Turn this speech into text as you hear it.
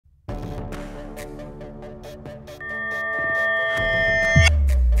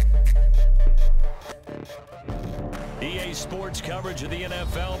Today's sports coverage of the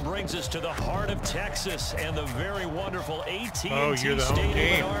NFL brings us to the heart of Texas and the very wonderful AT&T Stadium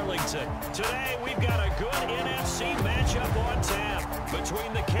in Arlington. Today, we've got a good NFC matchup on tap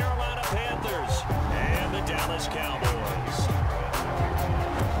between the Carolina Panthers and the Dallas Cowboys.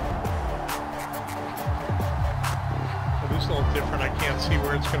 Well, this is a little different. I can't see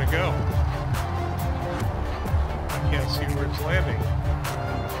where it's going to go. I can't see where it's landing.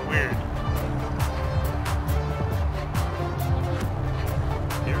 Weird.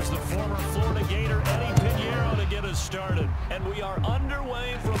 Here's the former Florida Gator Eddie Pinheiro to get us started. And we are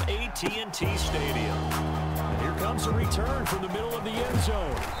underway from AT&T Stadium. And here comes a return from the middle of the end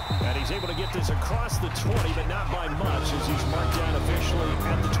zone. And he's able to get this across the 20, but not by much as he's marked down officially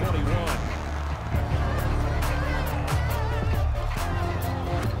at the 21.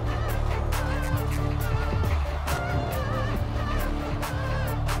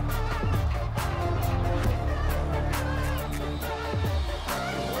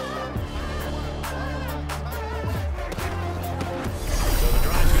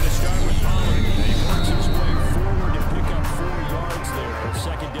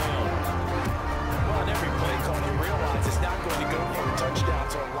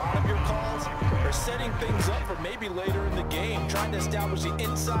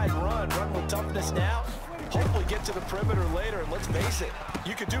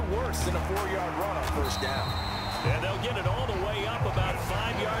 You could do worse than a 4-yard run on first down. And they'll get it all the way up about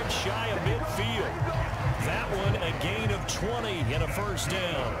 5 yards shy of midfield. That one a gain of 20 and a first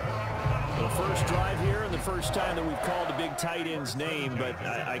down. The first drive here and the first time that we've called the big tight end's name, but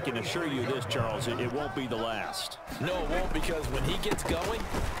I can assure you this, Charles, it won't be the last. No, it won't, because when he gets going,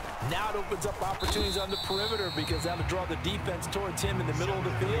 now it opens up opportunities on the perimeter because that'll draw the defense towards him in the middle of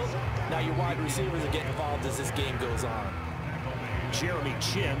the field. Now your wide receivers are getting involved as this game goes on. Jeremy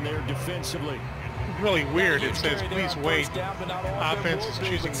Chin there defensively. Really weird. It says, please wait. Offense is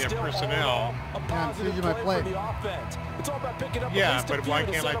choosing their personnel. Yeah, I'm choosing my play. Yeah, but why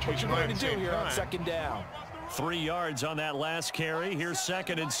can't I choose mine at the same time? Second down. 3 yards on that last carry. Here's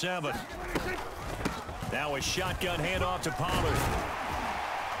 2nd and 7. Now a shotgun handoff to Pollard.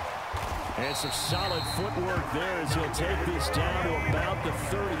 And some solid footwork there as he'll take this down to about the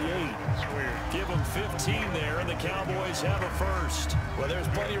 38. Give him 15 there, and the Cowboys have a first. Well, there's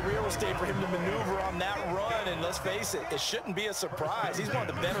plenty of real estate for him to maneuver on that run, and let's face it, it shouldn't be a surprise. He's one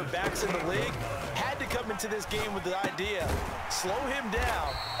of the better backs in the league. Had to come into this game with the idea, slow him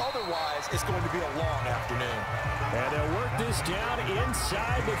down, otherwise it's going to be a long afternoon. And they'll work this down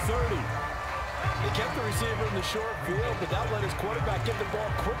inside the 30. They kept the receiver in the short field, but that let his quarterback get the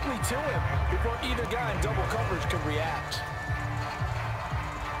ball quickly to him before either guy in double coverage could react.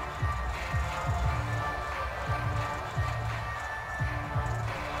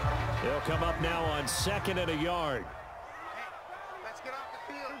 They'll come up now on 2nd and a yard. Let's get off the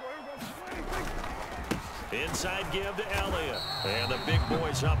field. Inside give to Elliott. And the big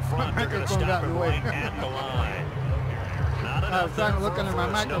boys up front, they're going to stop him right at the line. Not enough. I was trying to look under my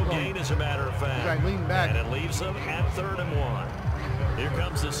microphone. No gain, as a matter of fact. I leaned back. And it leaves them at 3rd and 1. Here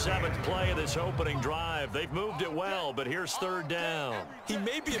comes the 7th play of this opening drive. They've moved it well, but here's 3rd down. He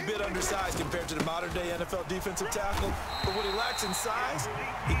may be a bit undersized compared to the modern-day NFL defensive tackle, but what he lacks in size,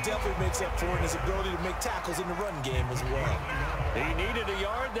 he definitely makes up for in his ability to make tackles in the run game as well. He needed a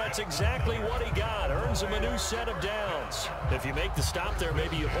yard. That's exactly what he got. Earns him a new set of downs. If you make the stop there,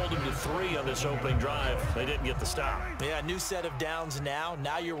 maybe you hold him to 3 on this opening drive. They didn't get the stop. Yeah, new set of downs now.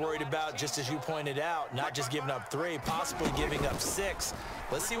 Now you're worried about, just as you pointed out, not just giving up 3, possibly giving up 6.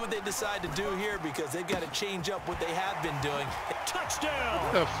 Let's see what they decide to do here because they've got to change up what they have been doing. Touchdown!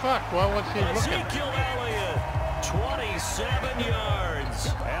 What the fuck? Well, what's he looking at? Ezekiel Elliott, 27 yards.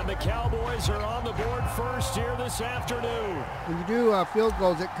 And the Cowboys are on the board first here this afternoon. When you do field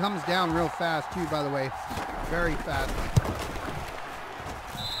goals, it comes down real fast, too, by the way. Very fast.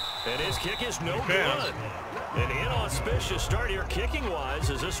 And his kick is no good. An inauspicious start here kicking-wise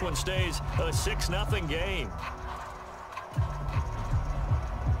as this one stays a 6-0 game.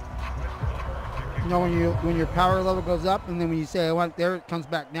 You know, when your power level goes up, and then when you say I want there, it comes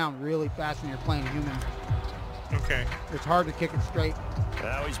back down really fast when you're playing human. Okay. It's hard to kick it straight.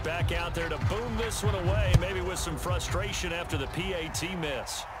 Now he's back out there to boom this one away, maybe with some frustration after the PAT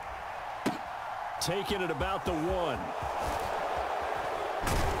miss. Taking it about the 1.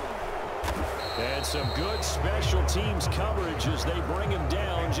 And some good special teams coverage as they bring him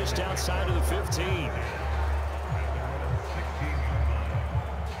down just outside of the 15.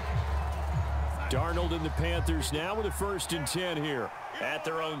 Darnold and the Panthers now with a 1st and 10 here at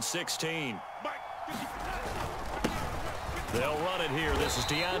their own 16. They'll run it here. This is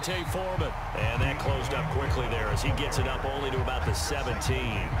Deontay Foreman. And that closed up quickly there as he gets it up only to about the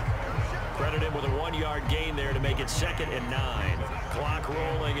 17. Credit him with a 1-yard gain there to make it 2nd and 9. Clock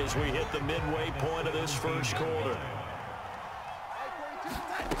rolling as we hit the midway point of this first quarter.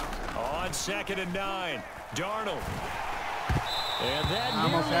 On 2nd and 9, Darnold. And that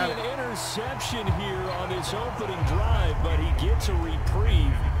nearly an interception here on this opening drive, but he gets a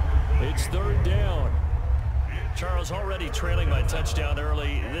reprieve. It's 3rd down. Charles, already trailing by touchdown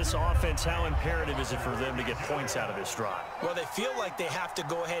early. This offense, how imperative is it for them to get points out of this drive? Well, they feel like they have to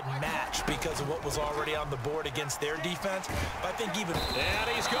go ahead and match because of what was already on the board against their defense. But I think even... And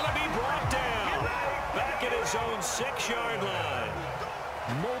he's going to be brought down back at his own 6-yard line.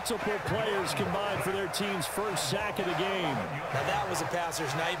 Multiple players combined for their team's first sack of the game. Now that was a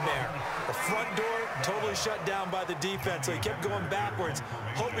passer's nightmare. The front door totally shut down by the defense, so he kept going backwards,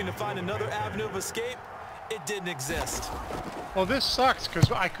 hoping to find another avenue of escape. It didn't exist. Well, this sucks because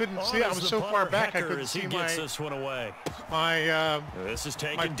I couldn't see. I was so far back I couldn't see this one away. This is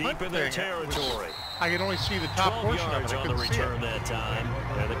taken deep in their territory. I could only see the top portion of it. I on the return that time.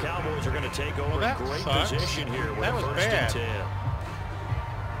 And the Cowboys are going to take over a great position here with first and 10.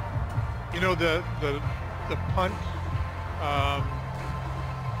 You know, the punt, I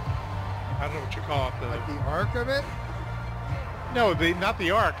don't know what you call it. Like the arc of it? No, not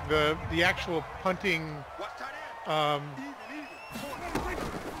the arc. The actual punting.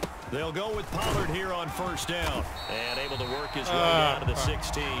 They'll go with Pollard here on first down. And able to work his way down to the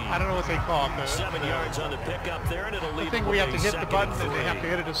 16. I don't know what they call it. 7 yards on the pickup there, and it'll lead. I think we have to hit the button, and they have to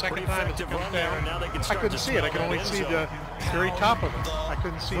hit it a second time as it comes down. I couldn't see it. I could only see the very top of it. I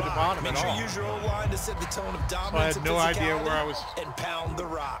couldn't see the bottom at all. Make sure you use your own line to set the tone of dominance. So I had no idea where I was. And pound the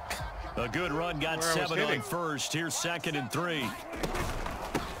rock. A good run, got 7 on first. Here's 2nd and 3.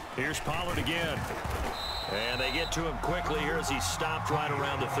 Here's Pollard again. And they get to him quickly here as he stopped right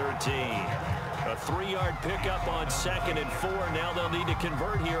around the 13. A 3-yard pickup on 2nd and 4. Now they'll need to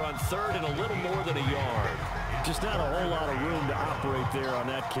convert here on 3rd and a little more than a yard. Just not a whole lot of room to operate there on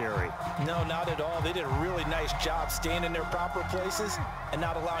that carry. No, not at all. They did a really nice job staying in their proper places and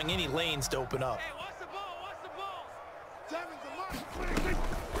not allowing any lanes to open up.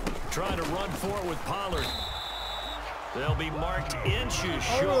 Trying to run for it with Pollard. They'll be marked inches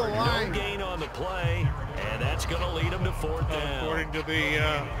short. No gain on the play, and that's going to lead them to 4th down. According to the...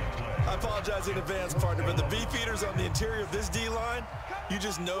 I apologize in advance, partner, but the beefeaters on the interior of this D-line, you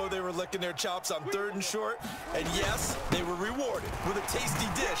just know they were licking their chops on 3rd and short. And yes, they were rewarded with a tasty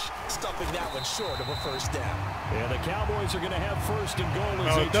dish, stuffing that one short of a first down. And the Cowboys are going to have 1st and goal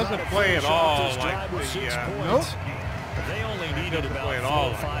as they doesn't play at all like the... Nope. They only needed about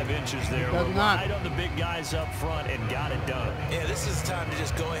 4 or 5 inches there. Relied on the big guys up front and got it done. Yeah, this is time to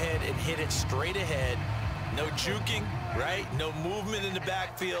just go ahead and hit it straight ahead. No juking, right? No movement in the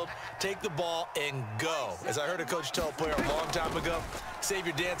backfield. Take the ball and go. As I heard a coach tell a player a long time ago, save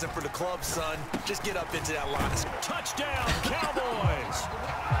your dancing for the club, son. Just get up into that line. Touchdown, Cowboys!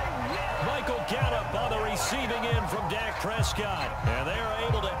 Michael Gallup on the receiving end from Dak Prescott. And they are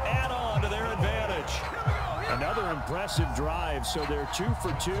able to add on to their advantage. Another impressive drive, so they're 2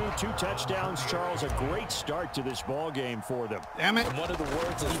 for 2, 2 touchdowns. Charles, a great start to this ball game for them. Damn it! And one of the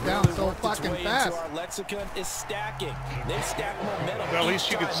words that's really so fucking fast into our lexicon is stacking. They stack momentum. Well, at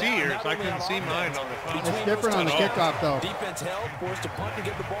least you could see yours. I couldn't see mine on the phone. It's different on the kickoff, though. Defense held, forced to punt to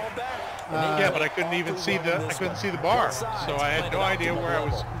get the ball back. Yeah, but I couldn't even see the bar, so I had no idea where I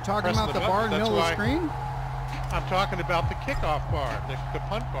was. You're talking about the bar in the middle of the screen? I'm talking about the kickoff bar, the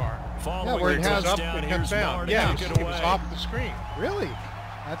punt bar. Yeah, where it goes up and comes down. Yeah, it was off the screen. Really?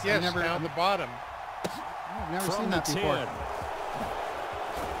 That's never down the bottom. I've never seen that before.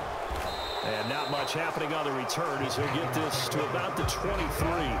 And not much happening on the return as he'll get this to about the 23.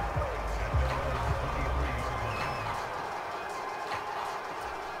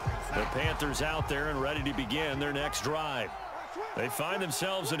 The Panthers out there and ready to begin their next drive. They find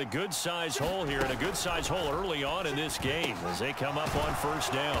themselves in a good-sized hole here, and a good-sized hole early on in this game as they come up on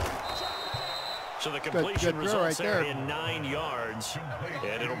 1st down. So the completion results there in 9 yards,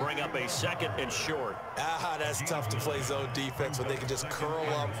 and it'll bring up a 2nd and short. That's tough to play zone defense when they can just curl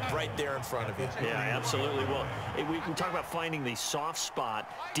up right there in front of you. Yeah, absolutely. Well, we can talk about finding the soft spot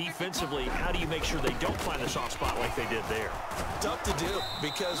defensively. How do you make sure they don't find the soft spot like they did there? Tough to do,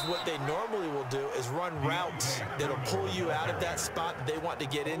 because what they normally will do is run routes that'll pull you out of that spot that they want to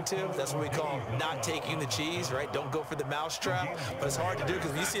get into. That's what we call not taking the cheese, right? Don't go for the mousetrap. But it's hard to do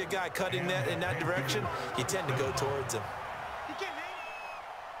because when you see a guy cutting that in that direction, you tend to go towards him. He can't, man.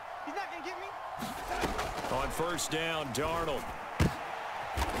 He's not going to get me. On 1st down, Darnold.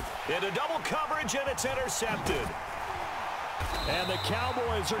 Into double coverage, and it's intercepted. And the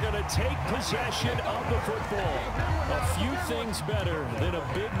Cowboys are going to take possession of the football. A few things better than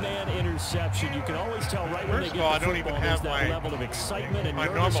a big man interception. You can always tell right when they get the football, there's that level of excitement and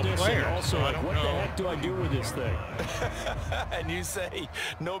nervousness. And also, like, what the heck do I do with this thing? And you say,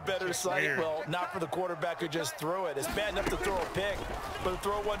 no better sight? Well, not for the quarterback who just threw it. It's bad enough to throw a pick, but to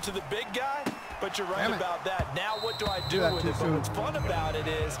throw one to the big guy? But you're right about that. Now what do I do with it? But what's fun about it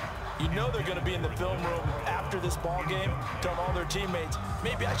is, you know they're going to be in the film room after this ball game, telling all their teammates,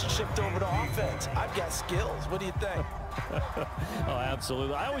 maybe I should shift over to offense. I've got skills. What do you think? Oh,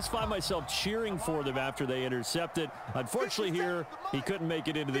 absolutely. I always find myself cheering for them after they intercept it. Unfortunately here, he couldn't make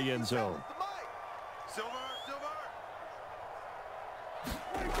it into the end zone.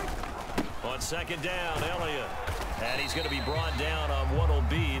 On second down, Elliott. And he's going to be brought down on what will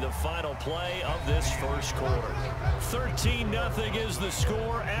be the final play of this first quarter. 13-0 is the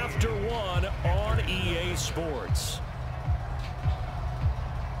score after one on EA Sports.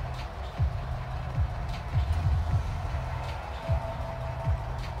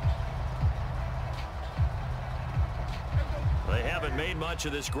 They haven't made much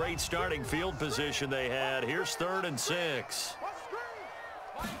of this great starting field position they had. Here's 3rd and 6.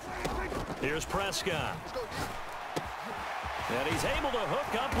 Here's Prescott. And he's able to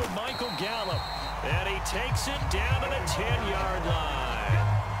hook up with Michael Gallup. And he takes it down to the 10-yard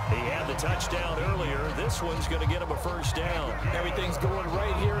line. He had the touchdown earlier. This one's going to get him a first down. Everything's going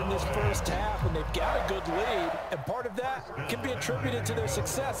right here in this first half, and they've got a good lead. And part of that can be attributed to their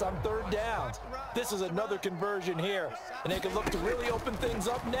success on 3rd downs. This is another conversion here, and they can look to really open things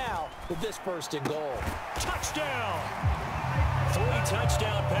up now with this 1st and goal. Touchdown! 3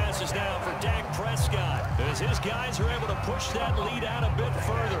 touchdown passes now for Dak Prescott as his guys are able to push that lead out a bit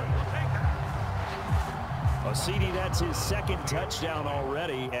further. CD, that's his 2nd touchdown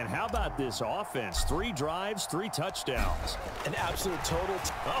already. And how about this offense? 3 drives, 3 touchdowns. An absolute total.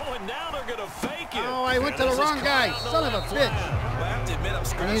 Oh, and now they're going to fake it. Oh, I went to the wrong guy. Son of a bitch. Well, I have to admit,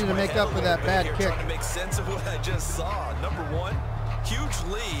 I needed to make up for that bad kick. Trying to make sense of what I just saw. Number 1,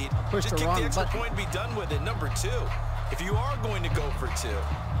 huge lead. Just kick the extra point and be done with it. Number 2, if you are going to go for 2,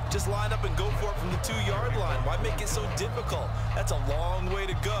 just line up and go for it from the 2-yard line. Why make it so difficult? That's a long way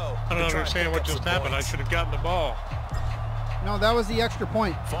to go. I don't understand what just happened. I should have gotten the ball. No, that was the extra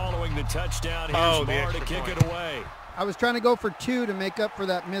point. Following the touchdown, here's Moore to kick it away. I was trying to go for 2 to make up for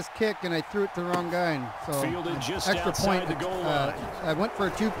that missed kick, and I threw it to the wrong guy. And so fielded just extra point. The goal line. I went for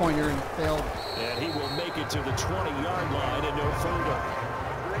a 2-pointer and it failed. And he will make it to the 20-yard line and no further.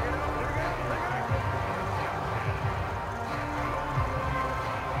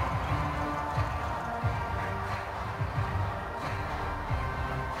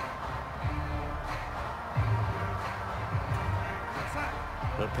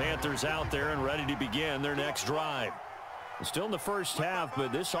 The Panthers out there and ready to begin their next drive. Still in the first half,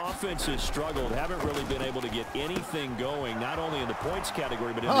 but this offense has struggled. Haven't really been able to get anything going, not only in the points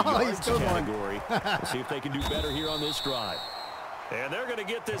category, but in the yards category. Let's see if they can do better here on this drive. And they're going to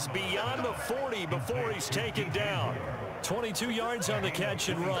get this beyond the 40 before he's taken down. 22 yards on the catch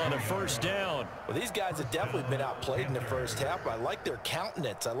and run, a first down. Well, these guys have definitely been outplayed in the first half, but I like their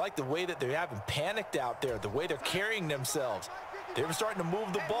countenance. I like the way that they haven't panicked out there, the way they're carrying themselves. They're starting to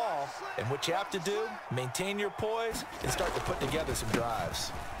move the ball, and what you have to do, maintain your poise and start to put together some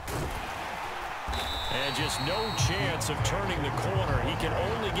drives. And just no chance of turning the corner. He can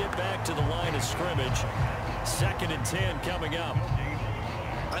only get back to the line of scrimmage. 2nd and 10 coming up.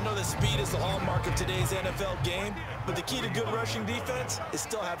 I know that speed is the hallmark of today's NFL game, but the key to good rushing defense is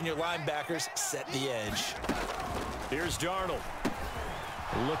still having your linebackers set the edge. Here's Darnold.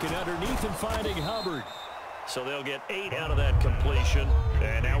 Looking underneath and finding Hubbard. So they'll get 8 out of that completion.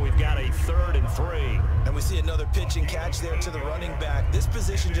 And now we've got a 3rd and 3. And we see another pitch and catch there to the running back. This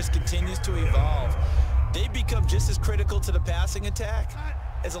position just continues to evolve. They become just as critical to the passing attack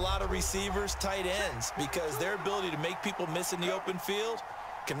as a lot of receivers, tight ends, because their ability to make people miss in the open field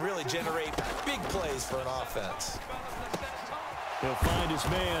can really generate big plays for an offense. He'll find his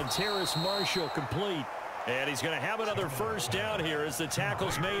man, Terrace Marshall, complete. And he's going to have another first down here as the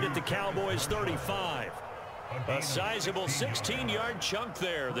tackle's made at the Cowboys 35. A sizable 16-yard chunk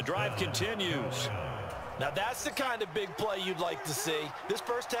there. The drive continues. Now that's the kind of big play you'd like to see. This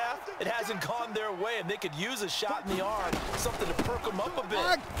first half, it hasn't gone their way, and they could use a shot in the arm, something to perk them up a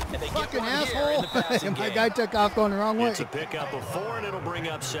bit. And they get one here in the passing game. My guy took off going the wrong way. It's a pickup of 4, and it'll bring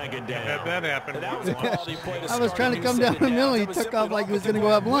up 2nd down. Had that happen. And that was a quality play to I was trying to come down the middle. He took off like he was going to go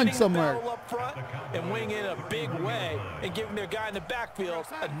have lunch somewhere. Up front and wing in a big way and giving their guy in the backfield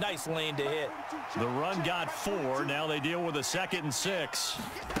a nice lane to hit. The run got 4. Now they deal with a 2nd and 6.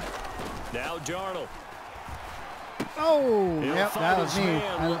 Now Darnold. Oh, yep, that was me.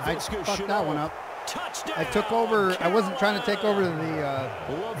 I fucked that one up. I took over. I wasn't trying to take over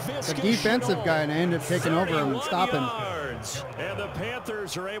the defensive guy, and I ended up taking over him and stopping. And the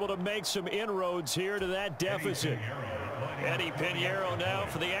Panthers are able to make some inroads here to that deficit. Eddie Pinheiro now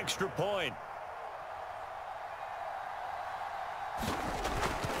for the extra point.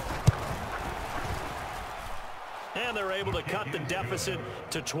 And they're able to cut the deficit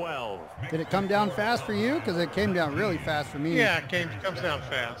to 12. Did it come down fast for you? Because it came down really fast for me. Yeah, it comes down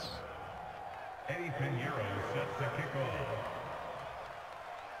fast. Eddie Pinheiro sets the kickoff.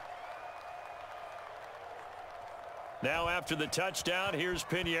 Now after the touchdown, here's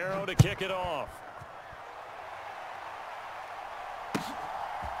Pinheiro to kick it off.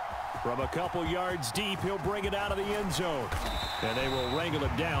 From a couple yards deep, he'll bring it out of the end zone. And they will wrangle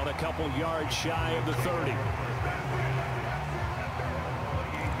him down a couple yards shy of the 30.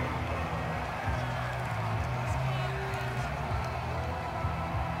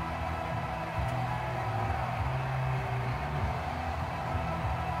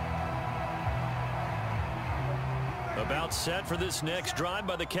 About set for this next drive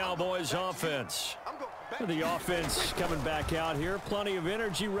by the Cowboys offense. The offense coming back out here. Plenty of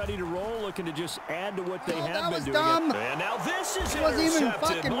energy, ready to roll, looking to just add to what they have been doing. Dumb. And now this is He wasn't even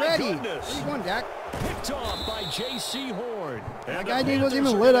fucking ready. Goodness. Where you going, Dak? Picked off by J.C. Horn. That guy wasn't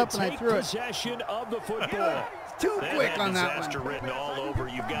even lit up, and I threw it. Possession of the football. Too quick on that disaster one. written all over.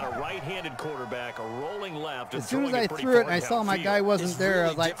 You've got a right-handed quarterback, a rolling left. As soon as I threw it and I saw my guy wasn't there, I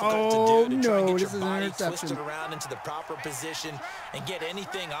was like, oh no, this is an interception. Twist it around into the proper position and get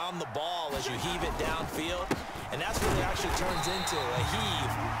anything on the ball as you heave it downfield. And that's what it actually turns into, a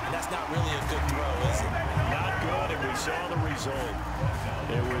heave. And that's not really a good throw, is it? Not good, and we saw the result.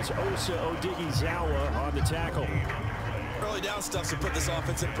 It was Osa Odighizuwa on the tackle. Early down stuffs will put this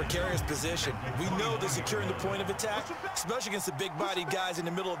offense in a precarious position. We know that securing the point of attack, especially against the big-bodied guys in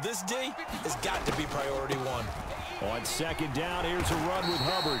the middle of this D, has got to be priority one. On second down, here's a run with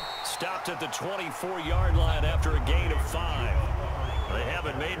Hubbard. Stopped at the 24-yard line after a gain of 5. They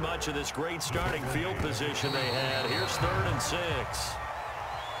haven't made much of this great starting field position they had. Here's 3rd and 6.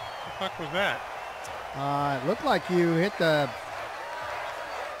 What the fuck was that? It looked like you hit the...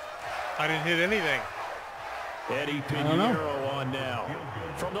 I didn't hit anything. Eddie Pinheiro on now.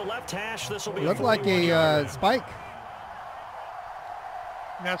 From the left hash, this will be looked like a spike.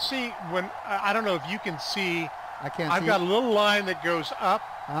 Now see, when I don't know if you can see. I can't. I've got a little line that goes up.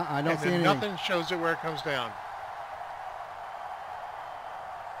 I don't see anything. anything. Nothing shows it where it comes down.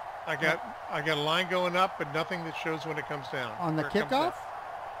 I got a line going up, but nothing that shows when it comes down. On the kickoff?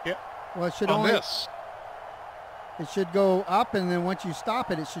 Yeah. Well, it should on only. This. It should go up, and then once you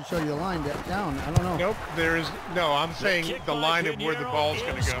stop it, it should show you the line down. I don't know. Nope, there is no. I'm saying the line of where the ball's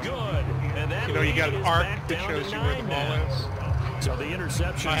going to go. You know, you got an arc that shows you where the ball is. So the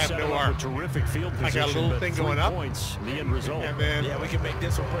interception I have set no up arc. A terrific field position. I got a little thing going up. Points, the end result. And then yeah, we can make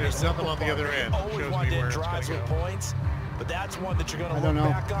this one pretty there's simple. nothing on the other end. Always Shows me wanted where to it's drive going some to go. points, but that's one that you're going to don't look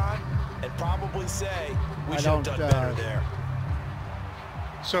know. back on and probably say we I should have don't, done better there.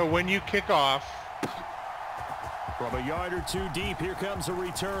 So when you kick off, from a yard or two deep, here comes a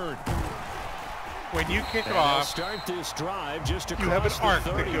return. when you kick And off, start this drive just across you have an arc the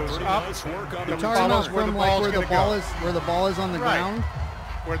 30. that goes Pretty up. nice work on The the You're talking about follows where the from like ball's where the gonna ball go. is, where the ball is on the Right. ground.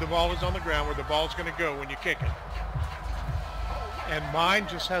 where the ball is on the ground, where the ball's going to go when you kick it. And mine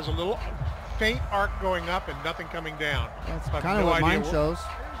just has a little faint arc going up and nothing coming down. That's But kind of no what idea mine shows.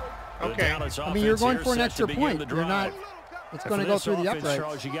 Okay. I mean, you're going for an extra point. You're not. It's going to go through the uprights.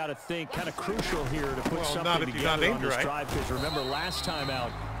 Charles, you got to think kind of crucial here to put Well, something not if you're not together aimed on this right. drive. Because remember, last time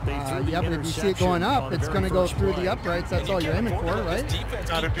out, they threw the Yeah, but if you see it interception going on up, the it's very going to go first through play. the uprights. That's all you're aiming for, right?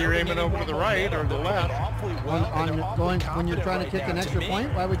 Not if you're aiming over to the right or the left. On going when you're trying to kick an extra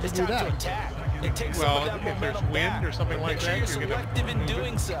point, why would you do that? Well, if there's wind or something like that, you're you're gonna selective in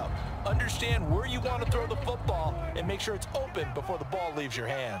doing so. Understand where you want to throw the football and make sure it's open before the ball leaves your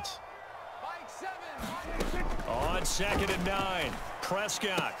hands. On 2nd and 9,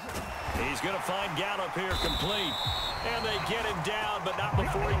 Prescott. He's going to find Gallup here complete. And they get him down, but not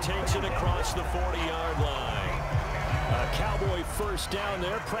before he takes it across the 40-yard line. A Cowboy first down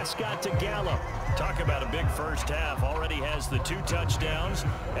there. Prescott to Gallup. Talk about a big first half. Already has the 2 touchdowns,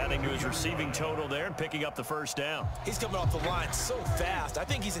 adding to his receiving total there and picking up the first down. He's coming off the line so fast. I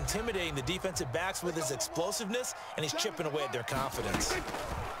think he's intimidating the defensive backs with his explosiveness, and he's chipping away at their confidence.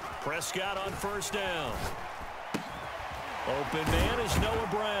 Prescott on first down. Open man is Noah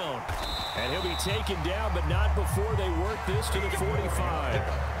Brown. And he'll be taken down, but not before they work this to the 45.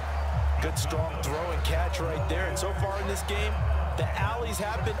 Good strong throw and catch right there. And so far in this game, The alleys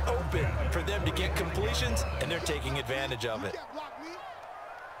have been open for them to get completions, and they're taking advantage of it.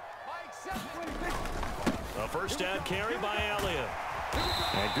 A first down carry by Elliott.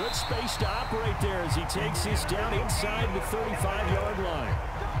 And good space to operate there as he takes this down inside the 35-yard line.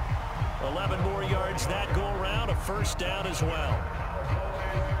 11 more yards that go around, a first down as well.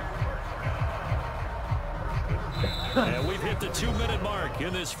 And we've hit the 2-minute mark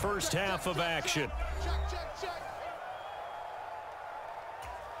in this first half of action.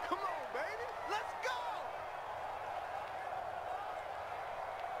 Come on, baby. Let's go.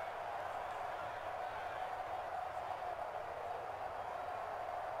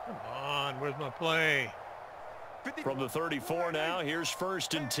 Come on, where's my play? From the 34 now, here's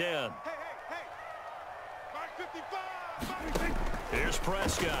 1st and 10. Hey. Mark 55. Here's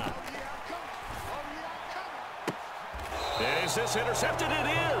Prescott. Is this intercepted?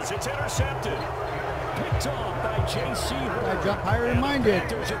 It is. It's intercepted. Picked off by J.C. I jump higher than mine did.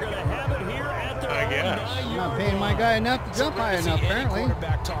 Panthers are going to have it here at their I guess. I'm not paying my guy enough to jump high enough, apparently.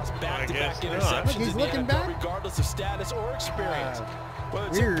 I guess interceptions Look, he's in the looking NFL, back. regardless of status or experience. Whether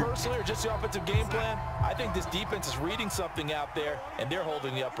it's Weird. personally or just the offensive game plan, I think this defense is reading something out there, and they're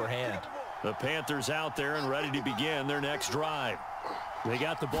holding the upper hand. The Panthers out there and ready to begin their next drive. They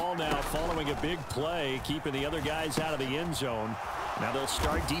got the ball now following a big play, keeping the other guys out of the end zone. Now they'll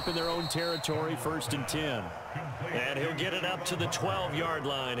start deep in their own territory, 1st and 10. And he'll get it up to the 12-yard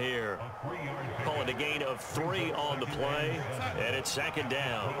line here. Call it a gain of 3 on the play, and it's 2nd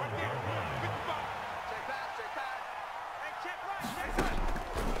down.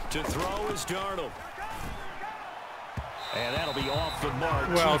 To throw is Darnold. And that'll be off the mark.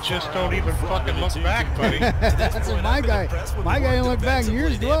 Well, just don't even fucking look back, buddy. That's what my guy didn't look back.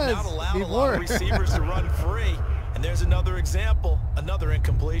 Yours was before. Receivers to run free. And there's another example, another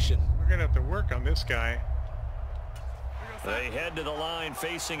incompletion. We're going to have to work on this guy. They head to the line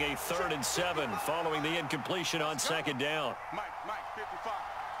facing a 3rd and 7 following the incompletion on 2nd down. Mike, 55.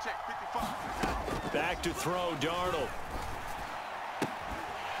 Check 55. Back to throw, Darnold.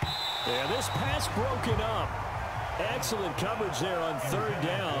 And this pass broken up. Excellent coverage there on 3rd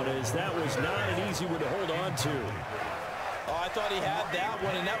down, as that was not an easy one to hold on to. Oh, I thought he had that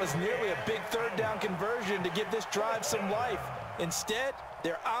one, and that was nearly a big 3rd down conversion to give this drive some life. Instead,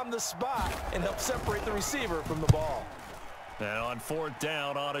 they're on the spot and help separate the receiver from the ball. And on 4th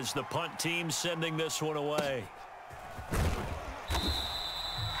down, on is the punt team sending this one away.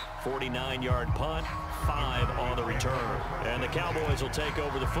 49-yard punt, 5 on the return. And the Cowboys will take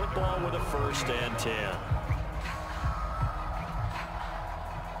over the football with a 1st and 10.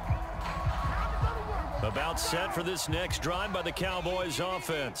 About set for this next drive by the Cowboys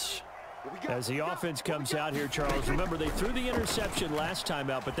offense. As the offense comes out here, Charles, remember they threw the interception last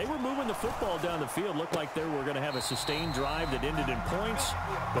time out, but they were moving the football down the field. Looked like they were going to have a sustained drive that ended in points,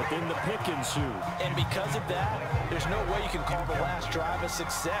 but then the pick ensued. And because of that, there's no way you can call the last drive a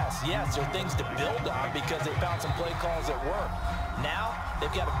success. Yes, there are things to build on because they found some play calls that work. Now,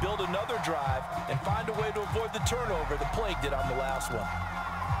 they've got to build another drive and find a way to avoid the turnover the plague did on the last one.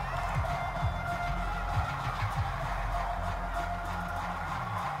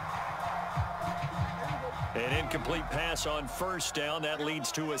 An incomplete pass on 1st down. That leads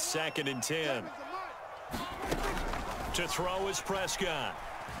to a 2nd and 10. To throw is Prescott.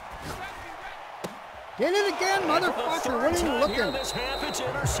 Get it again, motherfucker. What are you looking? Here this half, it's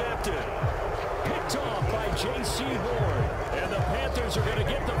intercepted. Picked off by J.C. Horn. And the Panthers are going to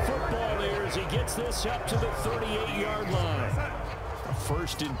get the football there as he gets this up to the 38-yard line.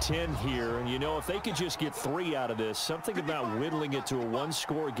 1st and 10 here, and you know, if they could just get 3 out of this, something about whittling it to a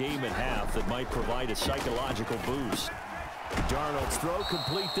 1-score game at half that might provide a psychological boost. Darnold's throw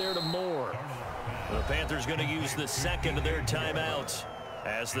complete there to Moore. The Panthers going to use the 2nd of their timeouts,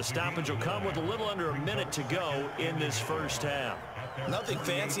 as the stoppage will come with a little under a minute to go in this first half. Nothing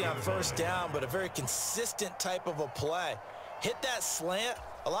fancy on 1st down, but a very consistent type of a play. Hit that slant.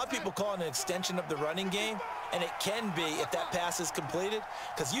 A lot of people call it an extension of the running game, and it can be if that pass is completed,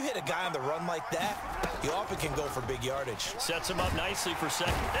 because you hit a guy on the run like that, you often can go for big yardage. Sets him up nicely for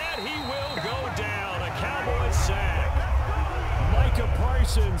 2nd, and he will go down. A Cowboys sack. Micah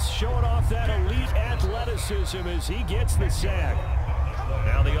Parsons showing off that elite athleticism as he gets the sack.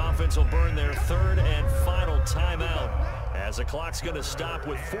 Now the offense will burn their 3rd and final timeout, as the clock's going to stop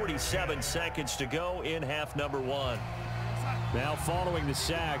with 47 seconds to go in half number 1. Now following the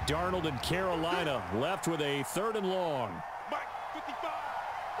sack, Darnold and Carolina left with a 3rd and long. Mike, 55.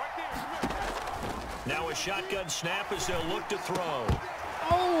 Right there. Now a shotgun snap as they'll look to throw.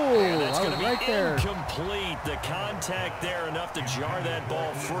 Oh, and that's going to be right there. Incomplete. The contact there enough to jar that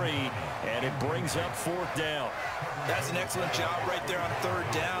ball free, and it brings up 4th down. That's an excellent job right there on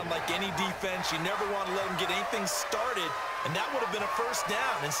 3rd down. Like any defense, you never want to let them get anything started, and that would have been a 1st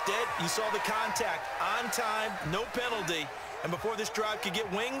down. Instead, you saw the contact on time, no penalty, and before this drive could get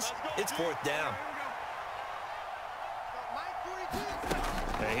wings, it's 4th down.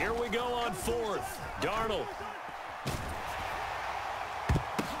 And here we go on 4th. Darnold.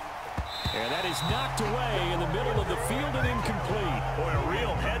 And that is knocked away in the middle of the field and incomplete. Boy, a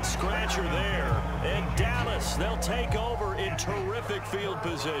real head-scratcher there. And Dallas, they'll take over in terrific field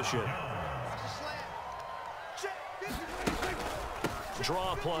position.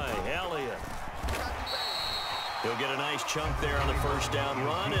 Draw play, Elliott. He'll get a nice chunk there on the 1st down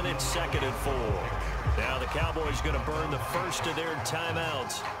run, and it's 2nd and 4. Now the Cowboys going to burn the first of their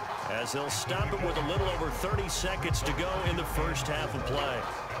timeouts as they'll stop it with a little over 30 seconds to go in the first half of play.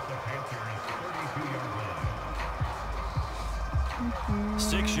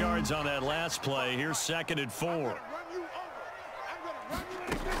 6 yards on that last play. Here's 2nd and 4.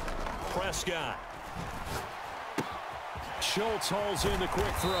 Prescott. Schultz hauls in the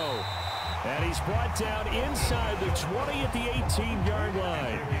quick throw. And he's brought down inside the 20 at the 18-yard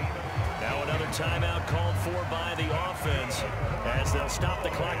line. Now another timeout called for by the offense as they'll stop the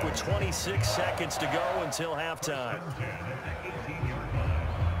clock with 26 seconds to go until halftime.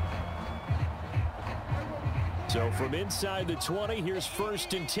 So from inside the 20, here's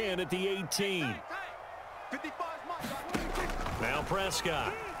 1st and 10 at the 18. Now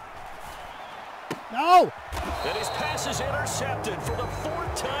Prescott. No! And his pass is intercepted for the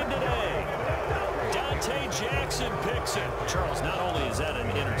 4th time today. Dante Jackson picks it. Charles, not only is that an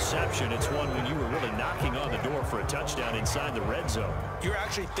interception, it's one when you were really knocking on the door for a touchback inside the red zone. You're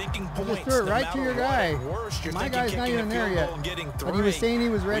actually thinking points. Just threw it right to your guy. My guy's not even there yet. And he was saying he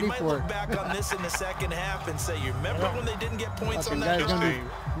was ready for it. We might look back on this in the second half and say, you remember when they didn't get points on that drive?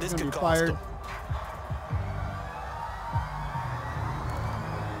 This could cost them.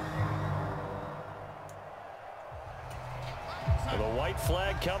 The white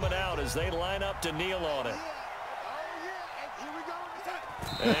flag coming out as they line up to kneel on it.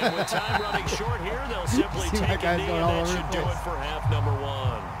 And with time running short here, they'll simply take a knee, and that should do it for half number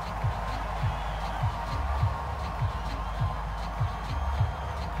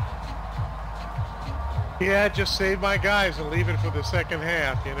 1. Yeah, just save my guys and leave it for the second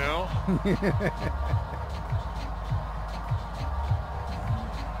half, you know?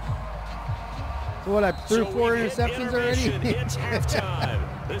 So what, I threw 4 interceptions already? It's halftime.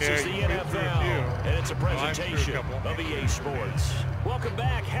 This is the NFL, and it's a presentation of EA Sports. Welcome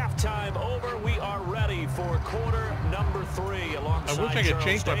back. Halftime over. We are ready for quarter number 3. Alongside I wish I could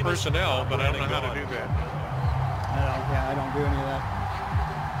change my personnel, but I don't know how to do that. I don't do any of that.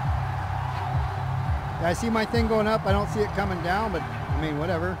 Yeah, I see my thing going up. I don't see it coming down, but, I mean,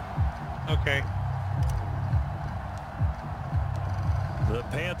 whatever. Okay. The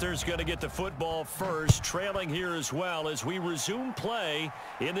Panthers going to get the football first, trailing here as well as we resume play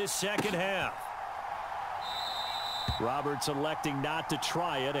in this second half. Roberts electing not to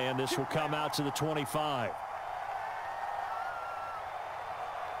try it, and this will come out to the 25.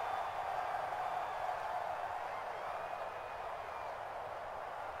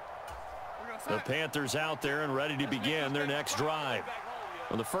 The Panthers out there and ready to begin their next drive.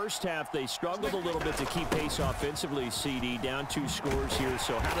 In the first half, they struggled a little bit to keep pace offensively, CD, down 2 scores here.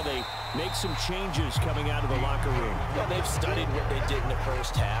 So how do they make some changes coming out of the locker room? Well, they've studied what they did in the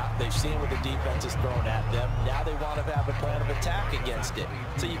first half. They've seen what the defense has thrown at them. Now they want to have a plan of attack against it.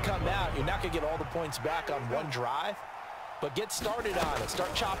 So you come out, you're not going to get all the points back on one drive, but get started on it.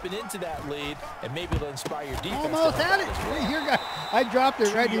 Start chopping into that lead, and maybe it'll inspire your defense. Almost had it. I dropped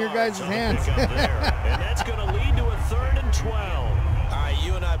it right in your guys' hands. And that's going to lead to a 3rd and 12. All right,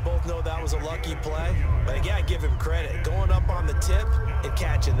 you and I both know that was a lucky play, but again, give him credit. Going up on the tip and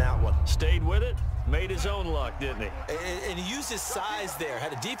catching that one. Stayed with it, made his own luck, didn't he? And he used his size there.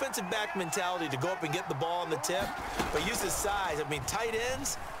 Had a defensive back mentality to go up and get the ball on the tip, but used his size. I mean, tight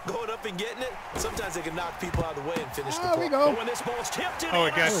ends going up and getting it, sometimes they can knock people out of the way and finish the ball. There we go. But when this ball's tipped, it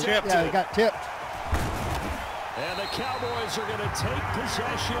got tipped. Yeah, it got tipped. And the Cowboys are going to take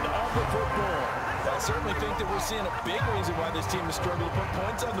possession of the football. I certainly think that we're seeing a big reason why this team is struggling to put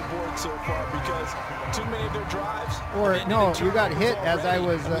points on the board so far, because too many of their drives. Or no, you got hit as I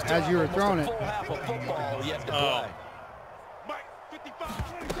was as you were throwing it. Full half of football yet to play.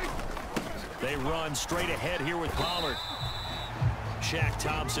 They run straight ahead here with Pollard. Shaq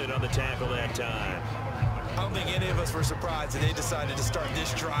Thompson on the tackle that time. I don't think any of us were surprised that they decided to start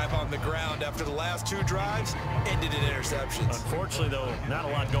this drive on the ground after the last 2 drives ended in interceptions. Unfortunately, though, not a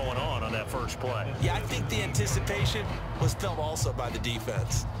lot going on that first play. Yeah, I think the anticipation was felt also by the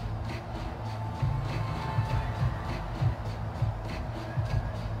defense.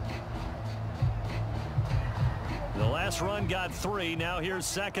 The last run got 3. Now here's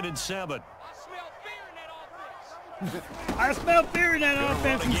 2nd and 7. I smell fear in that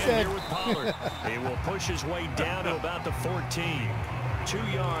offense, he said. He will push his way down to about the 14. 2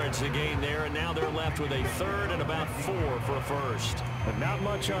 yards to gain there, and now they're left with a 3rd and about 4 for a first. But not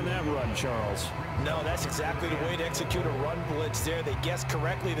much on that run, Charles. No, that's exactly the way to execute a run blitz there. They guessed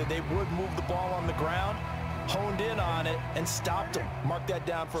correctly that they would move the ball on the ground, honed in on it, and stopped them. Mark that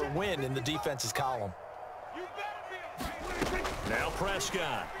down for a win in the defense's column. Now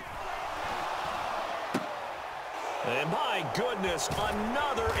Prescott. And my goodness,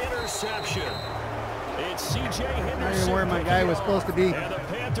 another interception. It's C.J. Henderson. I don't know where my guy was supposed to be. And the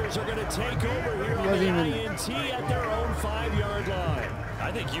Panthers are going to take over here on the INT at their own 5-yard line.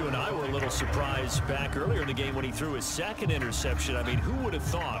 I think you and I were a little surprised back earlier in the game when he threw his 2nd interception. I mean, who would have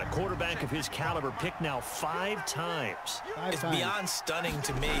thought a quarterback of his caliber picked now 5 times? It's beyond stunning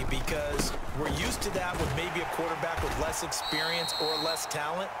to me because we're used to that with maybe a quarterback with less experience or less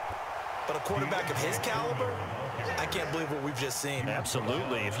talent. But a quarterback of his caliber, I can't believe what we've just seen.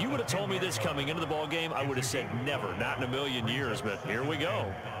 Absolutely. If you would have told me this coming into the ball game, I would have said never, not in a million years, but here we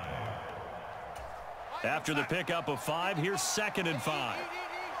go. After the pickup of 5, here's 2nd and 5.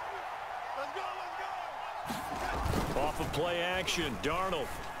 Off of play action, Darnold.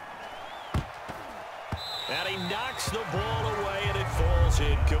 And he knocks the ball away, and it falls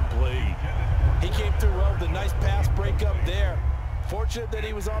incomplete. He came through well with a nice pass breakup there. Fortunate that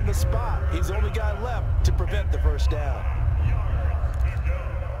he was on the spot. He's the only guy left to prevent the first down.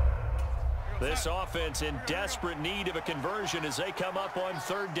 This offense in desperate need of a conversion as they come up on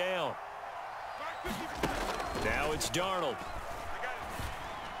 3rd down. Now it's Darnold.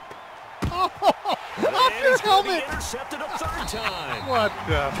 Off your helmet! Intercepted a 3rd time. What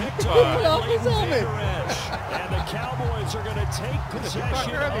the Get off his helmet! And the Cowboys are going to take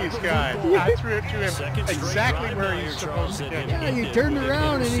possession are these of guys? the I threw it to him Second straight exactly drive where now he's here, Charles, supposed to and get. Yeah, he ended turned with an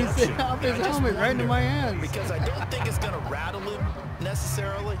around and he said interception. off his I just helmet right into wonder, my hands. Because I don't think it's going to rattle him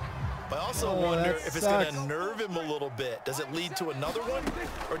necessarily. But I also wonder if it's going to nerve him a little bit. Does it lead to another one?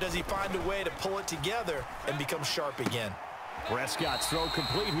 Or does he find a way to pull it together and become sharp again? Prescott's throw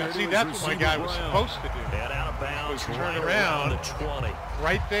complete here. See, that's what my guy was supposed to do. And out of bounds, Turn right around the 20.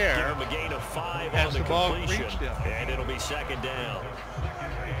 right Give there. him a gain of 5 As on the the ball completion. reached him. And it'll be 2nd down.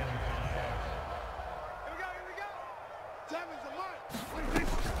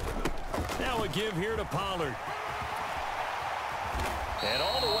 Now a give here to Pollard. And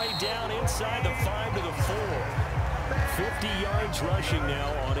all the way down inside the 5 to the 4. 50 yards rushing now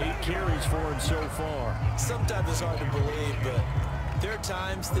on 8 carries for him so far. Sometimes it's hard to believe, but there are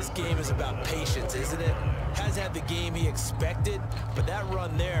times this game is about patience, isn't it? Has had the game he expected, but that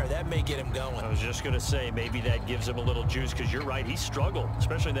run there, that may get him going. I was just going to say, maybe that gives him a little juice, because you're right, he struggled,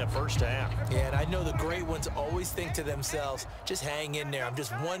 especially in that first half. Yeah, and I know the great ones always think to themselves, just hang in there. I'm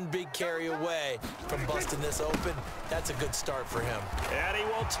just one big carry away from busting this open. That's a good start for him. And he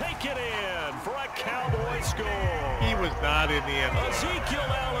will take it in for a Cowboy score. He was not in the end zone. Ezekiel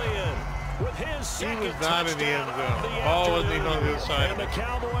Elliott with his second He was not in the end touchdown zone. of the Ball wasn't even afternoon. on his side. And the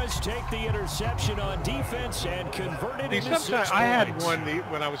Cowboys take the interception on defense and convert it into 6 points. I had one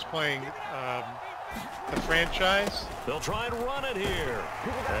when I was playing the franchise. They'll try and run it here.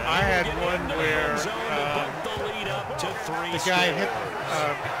 And I had get one into the where end zone to bump the lead up to 3 the guy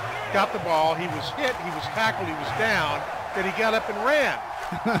scores. got the ball. He was hit. He was tackled. He was down. Then he got up and ran.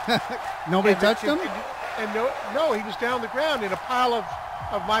 Nobody touched him? And no, he was down the ground in a pile of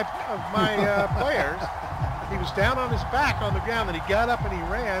my players. He was down on his back on the ground, and he got up and he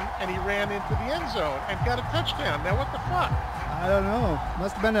ran into the end zone and got a touchdown. Now what the fuck? I don't know.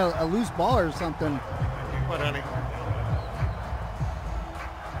 Must have been a loose ball or something. What, honey?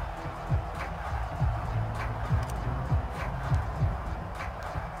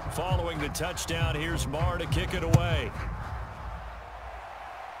 Following the touchdown, here's Marr to kick it away.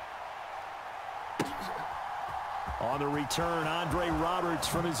 On the return, Andre Roberts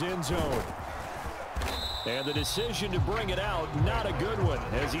from his end zone. And the decision to bring it out, not a good one,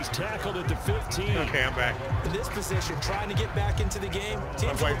 as he's tackled at the 15. Okay, I'm back. In this position, trying to get back into the game,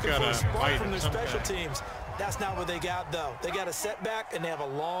 teams My looking wife's got for a a spark bite from or their something. special teams. That's not what they got, though. They got a setback, and they have a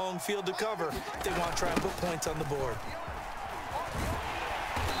long field to cover if they want to try and put points on the board.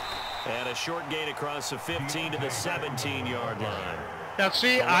 And a short gain across the 15 to the 17-yard line. Now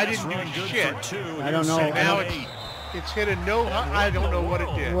see, I didn't do shit. I don't know. And now it's hit a no. I don't know what it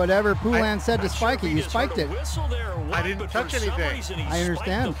did. Whatever Poulan said to spike it, you spiked it. I didn't touch anything. I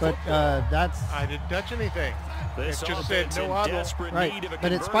understand, but that's. I didn't touch anything. It just said no auto. Right,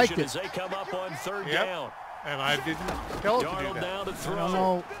 but it spiked it. Yep. And I didn't tell it to do that. I don't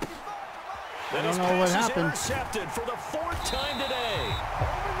know. I don't know what happened. Intercepted for the 4th time today.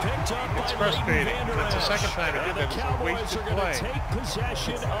 Picked up It's frustrating. That's the second time it did that. It's a wasted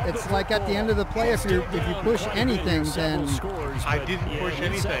play. It's like at the end of the play, if you push anything, then I didn't push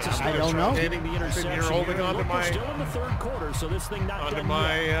anything. I don't know. You're holding on to my Still in the 3rd quarter, so this thing not done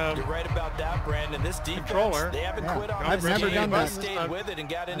yet. You're right about that, Brandon. This defense, controller. they haven't quit on I've this never game. done that. They stayed with it and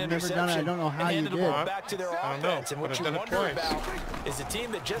got an I've never interception. done it. I don't know how and you handed the did. ball back to their I don't know, offense. And but what I've you done it wonder twice. about is the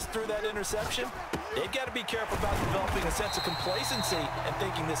team that just threw that interception, they've got to be careful about developing a sense of complacency and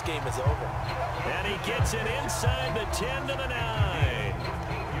thinking this game is over. And he gets it inside the 10 to the 9.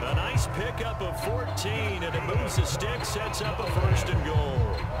 A nice pickup of 14, and it moves the stick, sets up a 1st and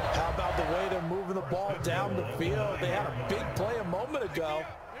goal. How about the way they're moving the ball down the field? They had a big play a moment ago,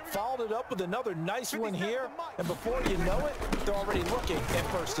 followed it up with another nice one here, and before you know it, they're already looking at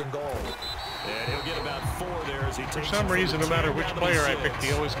 1st and goal. And he'll get about 4 there as he takes. For some reason, no matter which player I pick,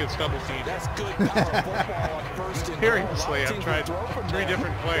 he always gets double teamed. That's good power football on 1st and goal. Seriously, I've tried 3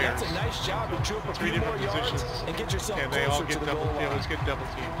 different players. That's a nice job to chew up a 3 few more different yards positions, and get yourself and they all closer get to the double. goal They line. always get double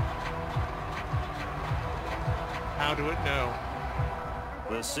teamed. How do it know?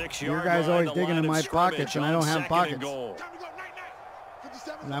 The 6-yard your guys line, always the digging line in of my pockets, and I don't have 2nd and pockets. goal.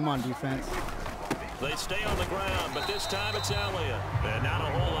 And I'm on defense. They stay on the ground, but this time it's Elliott. And not a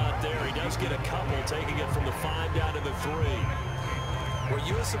whole lot there. He does get a couple, taking it from the 5 down to the 3. Were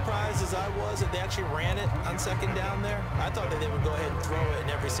you as surprised as I was that they actually ran it on 2nd down there? I thought that they would go ahead and throw it in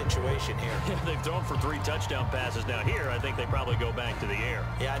every situation here. They've thrown for 3 touchdown passes. Now here, I think they probably go back to the air.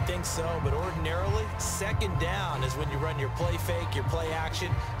 Yeah, I think so, but ordinarily, 2nd down is when you run your play fake, your play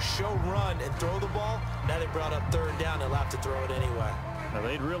action, show run, and throw the ball. Now they brought up 3rd down, they'll have to throw it anyway. Now,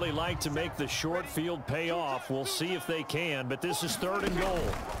 they'd really like to make the short field pay off. We'll see if they can, but this is 3rd and goal.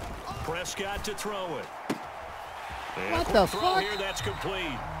 Prescott to throw it. And What the throw fuck? here, that's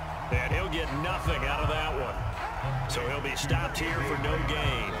complete. And he'll get nothing out of that one. So he'll be stopped here for no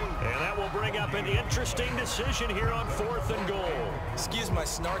gain. And that will bring up an interesting decision here on 4th and goal. Excuse my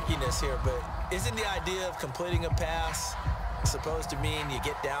snarkiness here, but isn't the idea of completing a pass supposed to mean you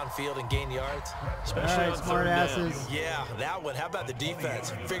get downfield and gain yards? Especially All right, on smart 3rd down. asses. Yeah, that one. How about the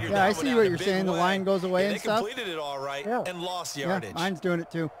defense? Figured Yeah, that I one see out what in a you're big saying. The way. line goes away Yeah, and stuff. They completed it all right Yeah. and lost Yeah, yardage. mine's doing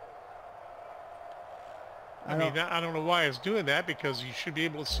it too. I mean, I don't know why it's doing that, because you should be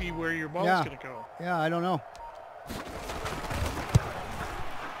able to see where your ball is Yeah. going to go. Yeah, I don't know.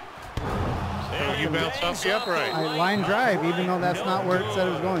 So you bounce off the upright. I line drive, even though that's not where it said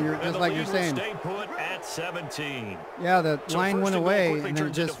it was going. You're just like you're saying. Stay put at 17. Yeah, the So line 1st went and goal away, quickly and then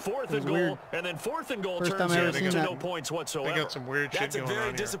turns into just 4th it was and goal, weird. and then 4th and goal First turns time I ever into seen no that. points They whatsoever. got some weird shit That's a going very on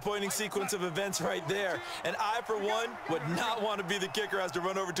here. disappointing sequence of events right there. And I, for one, would not want to be the kicker who has to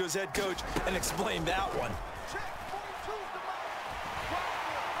run over to his head coach and explain that one.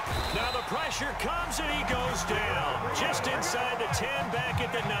 Now the pressure comes and he goes down. Just inside the 10, back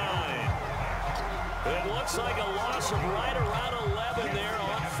at the 9. It looks like a loss of right around 11 there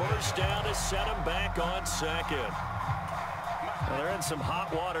on 1st down to set him back on 2nd. Well, they're in some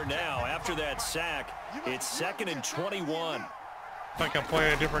hot water now. After that sack, it's 2nd and 21. Like I'm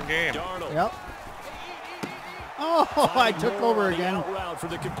playing a different game. Darnold. Yep. Oh, I took over again. Out route for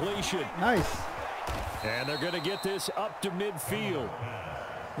the completion. Nice. And they're going to get this up to midfield.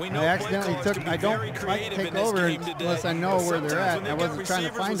 We know I accidentally play callers took. can be I don't very like to creative take in this over game today. unless I know where they're Sometimes at. when I they've got wasn't trying to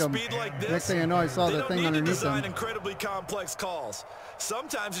receivers find with them. speed like this, Next thing I know, I saw they the don't thing need to underneath design them. incredibly complex calls.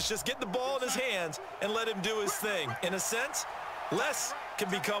 Sometimes it's just get the ball in his hands and let him do his thing. In a sense, less can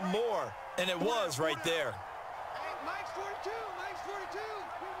become more, and it was right there. Mike's 42. Mike's 42.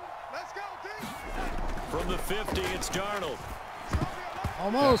 Let's go, D. From the 50, it's Darnold.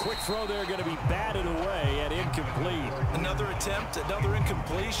 Almost. Quick throw there, going to be batted away and incomplete. Another attempt, another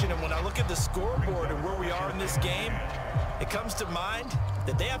incompletion, and when I look at the scoreboard and where we are in this game, it comes to mind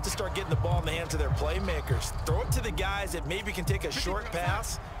that they have to start getting the ball in the hands of their playmakers. Throw it to the guys that maybe can take a short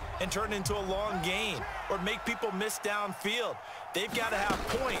pass and turn it into a long gain or make people miss downfield. They've got to have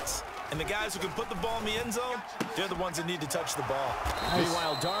points, and the guys who can put the ball in the end zone, they're the ones that need to touch the ball. Nice.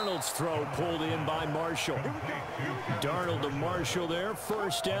 Meanwhile, Darnold's throw pulled in by Marshall. Darnold to Marshall there,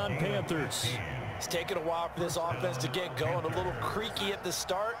 1st down Panthers. It's taken a while for this offense to get going. A little creaky at the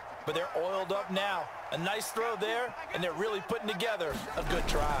start, but they're oiled up now. A nice throw there, and they're really putting together a good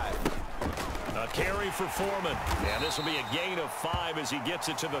drive. A carry for Foreman. And this will be a gain of 5 as he gets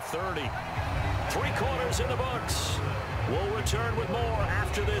it to the 30. 3 quarters in the books. We'll return with more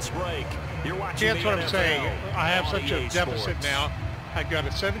after this break. You're watching That's what I'm saying. I have such a EA deficit Sports. now. I've got a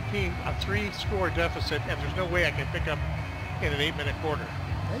 3-score deficit, and there's no way I can pick up in an 8-minute quarter.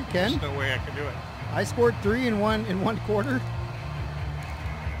 Yeah, you can. There's no way I can do it. I scored 3 in one quarter.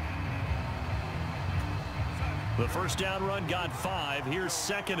 The first down run got 5. Here's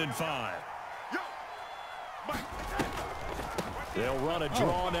 2nd and 5. They'll run a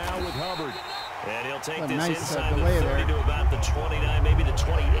draw now with Hubbard. And he'll take this nice, inside the delay 30 there. to about the 29, maybe the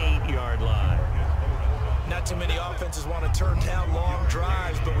 28-yard line. Not too many offenses want to turn down long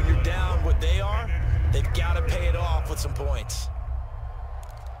drives, but when you're down what they are, they've got to pay it off with some points.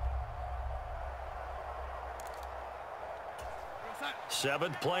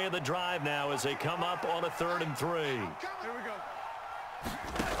 Seventh play of the drive now as they come up on a 3rd and 3. Here we go.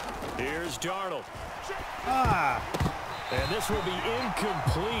 Here's Darnold. Ah. And this will be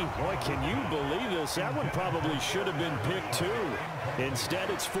incomplete. Boy, can you believe this? That one probably should have been picked too. Instead,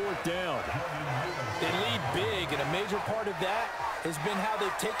 it's 4th down. They lead big, and a major part of that has been how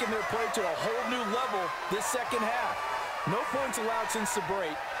they've taken their play to a whole new level this second half. No points allowed since the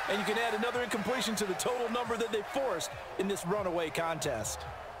break, and you can add another incompletion to the total number that they forced in this runaway contest.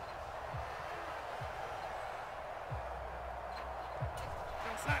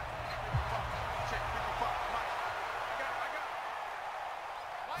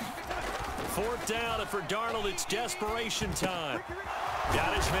 Fourth down, and for Darnold, it's desperation time.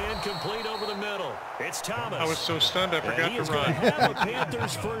 Got his man complete over the middle. It's Thomas. I was so stunned I forgot he to is going run. to have the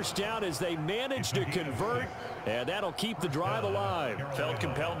Panthers first down as they manage to convert, and that'll keep the drive alive. Felt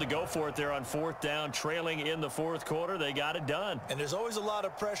compelled to go for it there on 4th down, trailing in the 4th quarter. They got it done. And there's always a lot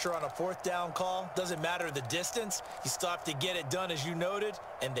of pressure on a 4th down call. Doesn't matter the distance. You still have to get it done, as you noted,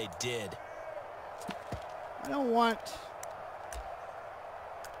 and they did. I don't want...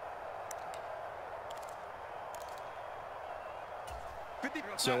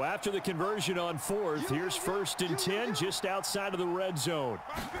 So after the conversion on 4th, here's 1st and 10 just outside of the red zone.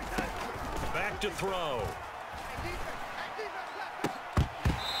 Back to throw.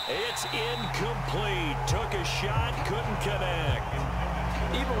 It's incomplete. Took a shot, couldn't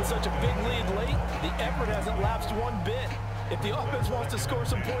connect. Even with such a big lead late, the effort hasn't lapsed one bit. If the offense wants to score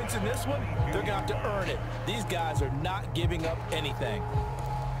some points in this one, they're going to have to earn it. These guys are not giving up anything.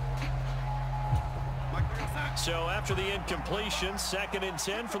 So after the incompletion, 2nd and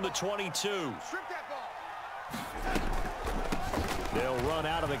 10 from the 22. They'll run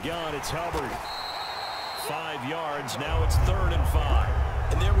out of the gun. It's Hubbard. 5 yards. Now it's 3rd and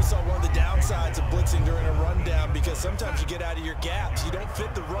 5. And there we saw one of the downsides of blitzing during a rundown, because sometimes you get out of your gaps. You don't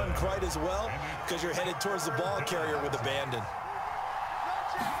fit the run quite as well because you're headed towards the ball carrier with abandon.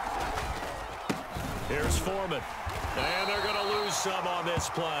 Here's Foreman. And they're going to lose some on this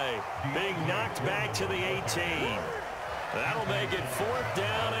play. Being knocked back to the 18. That'll make it 4th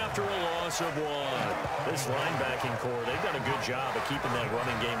down after a loss of 1. This linebacking core, they've done a good job of keeping that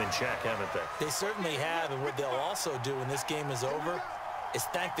running game in check, haven't they? They certainly have, and what they'll also do when this game is over is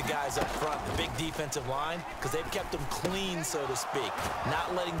thank the guys up front, the big defensive line, because they've kept them clean, so to speak.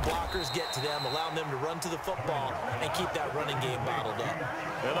 Not letting blockers get to them, allowing them to run to the football and keep that running game bottled up.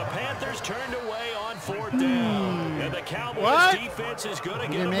 And the Panthers turned away on 4th down. And the Cowboys defense is going to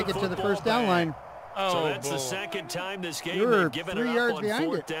get them make it to the first down line. So that's the second time this game You're they've given it 3 up yards on behind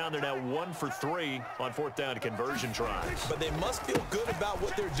 4th it. down. They're now 1 for 3 on 4th down conversion tries. But they must feel good about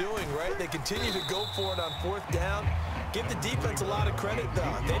what they're doing, right? They continue to go for it on 4th down. Give the defense a lot of credit,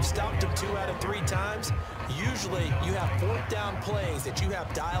 though. They've stopped them 2 out of 3 times. Usually, you have 4th down plays that you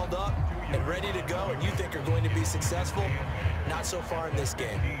have dialed up and ready to go, and you think are going to be successful. Not so far in this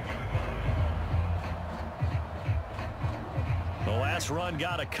game. The last run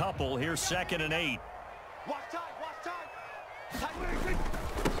got a couple. Here's 2nd and 8. Watch time.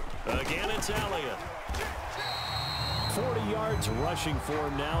 Again, it's Elliott. 40 yards rushing for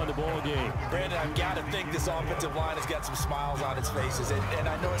him now in the ball game. Brandon, I've got to think this offensive line has got some smiles on its faces. And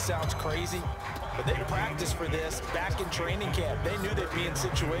I know it sounds crazy, but they practiced for this back in training camp. They knew they'd be in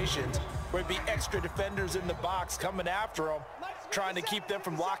situations where it'd be extra defenders in the box coming after them, trying to keep them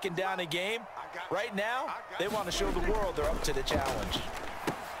from locking down a game. Right now, they want to show the world they're up to the challenge.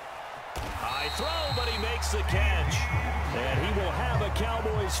 High throw, but he makes the catch. And he will have a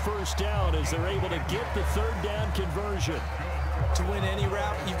Cowboys first down as they're able to get the 3rd down conversion. To win any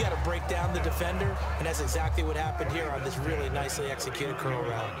route, you've got to break down the defender, and that's exactly what happened here on this really nicely executed curl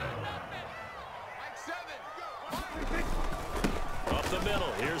route. Up the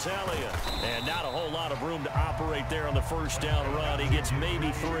middle, here's Elliott. And not a whole lot of room to operate there on the first down run. He gets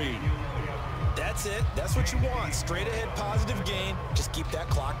maybe 3. That's it. That's what you want. Straight ahead positive gain. Just keep that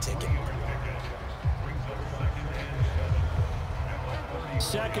clock ticking.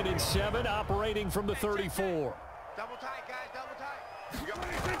 2nd and 7, operating from the 34. Double tight, guys, double tight.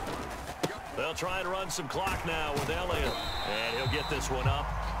 They'll try and run some clock now with Elliott. And he'll get this one up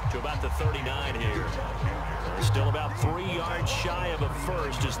to about the 39 here. They're still about 3 yards shy of a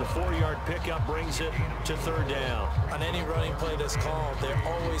first as the 4-yard pickup brings it to 3rd down. On any running play that's called, they're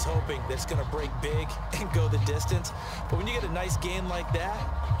always hoping that it's going to break big and go the distance. But when you get a nice gain like that,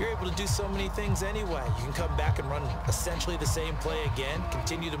 you're able to do so many things anyway. You can come back and run essentially the same play again,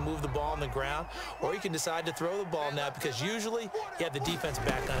 continue to move the ball on the ground, or you can decide to throw the ball now because usually you have the defense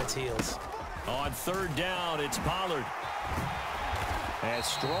back on its heels. On 3rd down, it's Pollard. And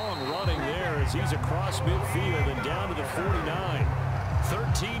strong running there as he's across midfield and down to the 49.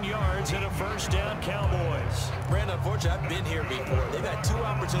 13 yards and a 1st down, Cowboys. Brandon, unfortunately, I've been here before. They've had 2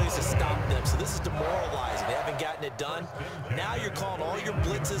 opportunities to stop them, so this is demoralizing. They haven't gotten it done. Now you're calling all your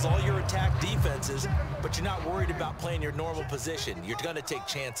blitzes, all your attack defenses, but you're not worried about playing your normal position. You're going to take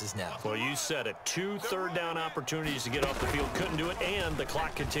chances now. Well, you said it. 2 3rd down opportunities to get off the field. Couldn't do it, and the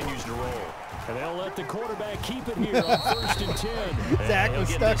clock continues to roll. And they'll let the quarterback keep it here on 1st and 10. Zach was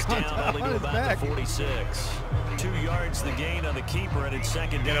stuck on his about back. The 46. 2 yards the gain on the keeper, and it's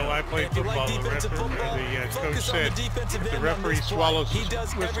 2nd down. You know, I played football. The coach said if the referee swallows he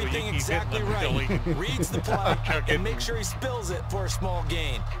does everything exactly right. Reads the play and make sure he spills it for a small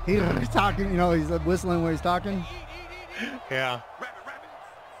gain. He's talking, you know, he's whistling when he's talking. Yeah.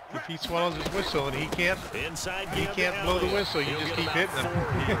 If he swallows his whistle and he can't blow the whistle, you just keep hitting him.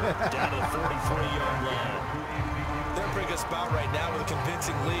 Down to the 43-yard line. They're a pretty good spot right now with a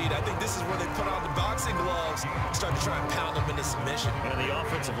convincing lead. I think this is where they put on the boxing gloves and start to try and pound them into submission. And the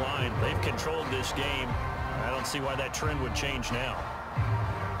offensive line, they've controlled this game. I don't see why that trend would change now.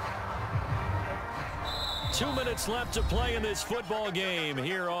 2 minutes left to play in this football game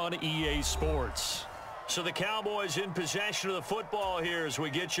here on EA Sports. So the Cowboys in possession of the football here as we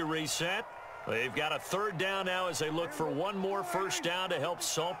get you reset. They've got a 3rd down now as they look for one more 1st down to help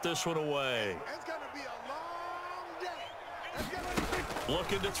salt this one away. It's going to be a long day.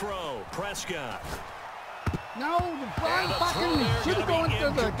 Looking to throw. Prescott. No, Brian fucking should have gone to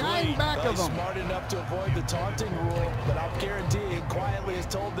the guy in back of him. Smart enough to avoid the taunting rule, but I'll guarantee he quietly has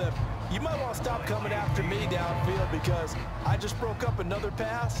told them, you might want to stop coming after me downfield because I just broke up another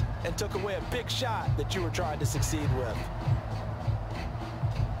pass and took away a big shot that you were trying to succeed with.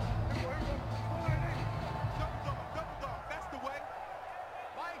 That's the way.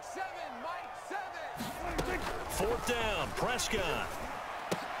 Mike 7. 4th down, Prescott.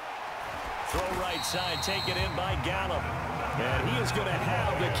 Throw right side, taken in by Gallup. And he is going to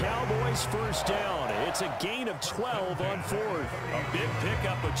have the Cowboys 1st down. It's a gain of 12 on 4th. A big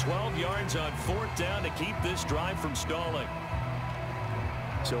pickup of 12 yards on 4th down to keep this drive from stalling.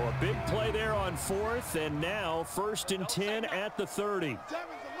 So a big play there on 4th, and now 1st and 10 at the 30.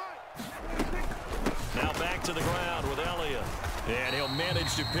 Now back to the ground with Elliott. And he'll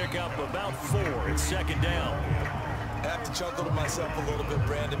manage to pick up about 4. It's 2nd down. I have to chuckle to myself a little bit,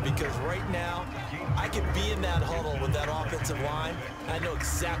 Brandon, because right now I can be in that huddle with that offensive line. I know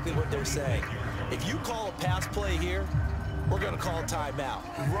exactly what they're saying. If you call a pass play here, we're going to call a timeout.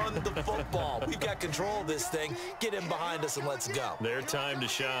 Run the football. We've got control of this thing. Get in behind us and let's go. Their time to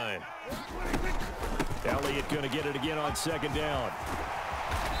shine. Elliott going to get it again on 2nd down.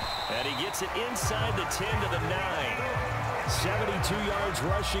 And he gets it inside the 10 to the 9. 72 yards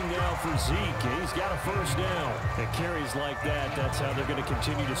rushing now for Zeke. He's got a 1st down. And carries like that, that's how they're going to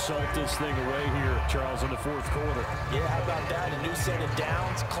continue to salt this thing away here, Charles, in the 4th quarter. Yeah, how about that? A new set of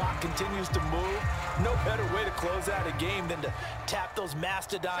downs. Clock continues to move. No better way to close out a game than to tap those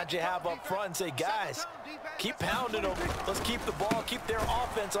mastodons you have up front and say, guys, keep pounding them. Let's keep the ball, keep their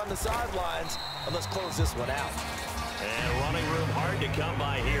offense on the sidelines, and let's close this one out. And running room hard to come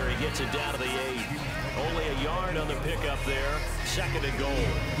by here. He gets it down to the 8. Only a yard on the pickup there. 2nd and goal.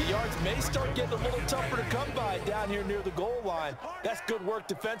 The yards may start getting a little tougher to come by down here near the goal line. That's good work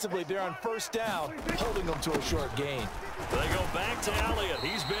defensively there on 1st down, holding them to a short gain. They go back to Elliott.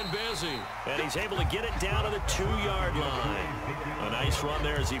 He's been busy, and he's able to get it down to the 2-yard line. A nice run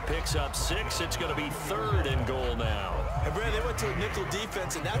there as he picks up 6. It's going to be 3rd and goal now. And Brad, they went to a nickel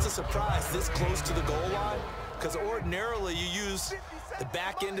defense, and that's a surprise this close to the goal line, because ordinarily you use the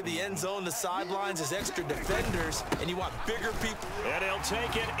back end of the end zone, the sidelines as extra defenders, and you want bigger people. And he'll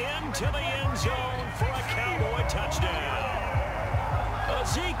take it into the end zone for a Cowboy touchdown.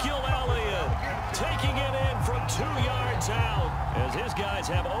 Ezekiel Elliott taking it in from 2 yards out as his guys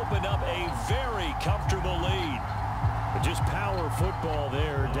have opened up a very comfortable lead. But just power football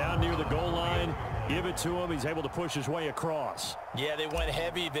there down near the goal line. Give it to him. He's able to push his way across. Yeah, they went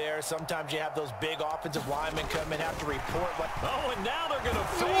heavy there. Sometimes you have those big offensive linemen come in, have to report. Oh, and now they're going to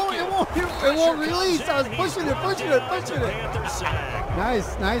fake It won't release. I was pushing it.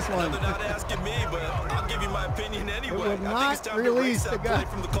 Nice one. They're not asking me, but I'll give you my opinion anyway. It will I think not it's time release to the erase that guy.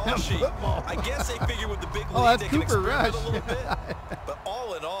 play from the call sheet. I guess they figure with the big lead, That's they can Cooper experiment Rush. a little bit. But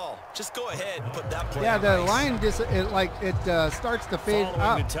all in all, just go ahead and put that play Yeah, on the ice. line just starts to fade Following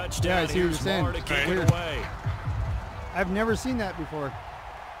up. the touchdown, Yeah, I see what you're here's saying. Marr to kick it Weird. away. I've never seen that before.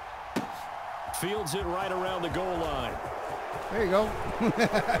 Fields it right around the goal line. There you go.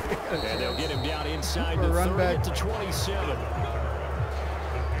 And they'll get him down inside For a the run 30 back. to 27.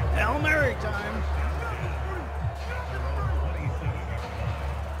 Hail Mary time.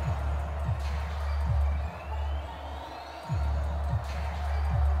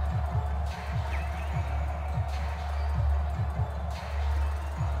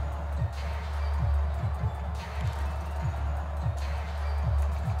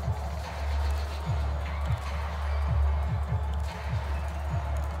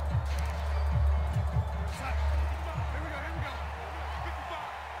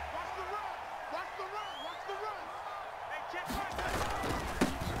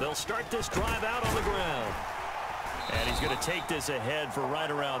 They'll start this drive out on the ground. And he's going to take this ahead for right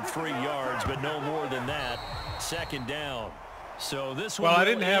around 3 yards, but no more than that. Second down. So this one, well, I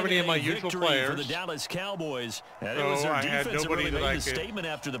didn't have any of my usual for players the Dallas Cowboys. And it So was their I had defense that nobody really that I made the could- statement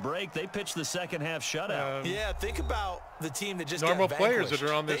after the break. They pitched the second half shutout. Yeah, think about the team that just Normal got players vanquished. that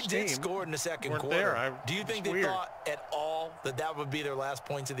are on this They did team score in the second weren't quarter. there. Do you think it's they weird. thought at all that that would be their last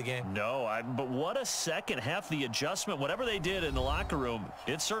points of the game? No, but what a second half. The adjustment, whatever they did in the locker room,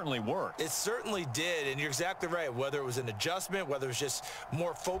 it certainly worked. It certainly did, and you're exactly right. Whether it was an adjustment, whether it was just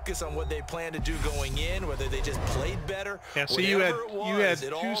more focus on what they planned to do going in, whether they just played better, Yeah, so you had it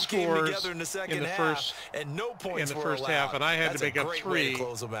two all came scores together in the second in the half, first and no points in the were first allowed. half, and I had That's to make a up great way to 3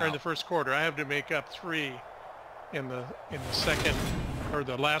 close them or in out. the first quarter. I had to make up 3 in the second or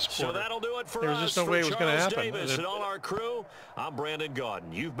the last So quarter. that'll do it for There was us. just no For way it was going to Charles happen. Davis and all our crew, I'm Brandon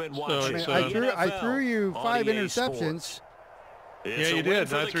Gaudin. You've been watching I mean, I NFL threw you on 5 EA interceptions. Sports. It's Yeah, a you win did.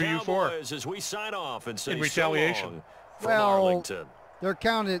 for I the threw you 4. Cowboys as we sign off and say In retaliation. so long from Well, Arlington. They're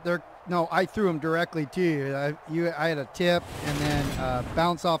counted. No, I threw them directly to you. I had a tip and then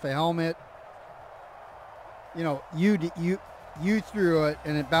bounce off a helmet. You know, you threw it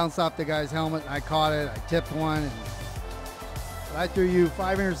and it bounced off the guy's helmet. And I caught it. I tipped one. But I threw you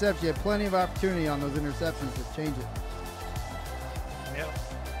 5 interceptions. You had plenty of opportunity on those interceptions to change it. Yeah.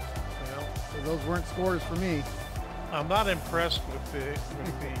 Well, So those weren't scores for me. I'm not impressed with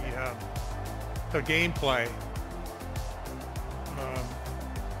the gameplay.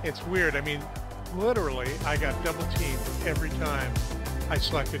 It's weird. I mean, literally, I got double teamed every time I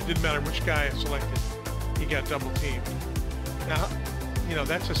selected. Didn't matter which guy I selected, he got double teamed. Now, you know,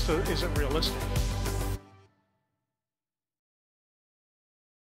 that just isn't realistic.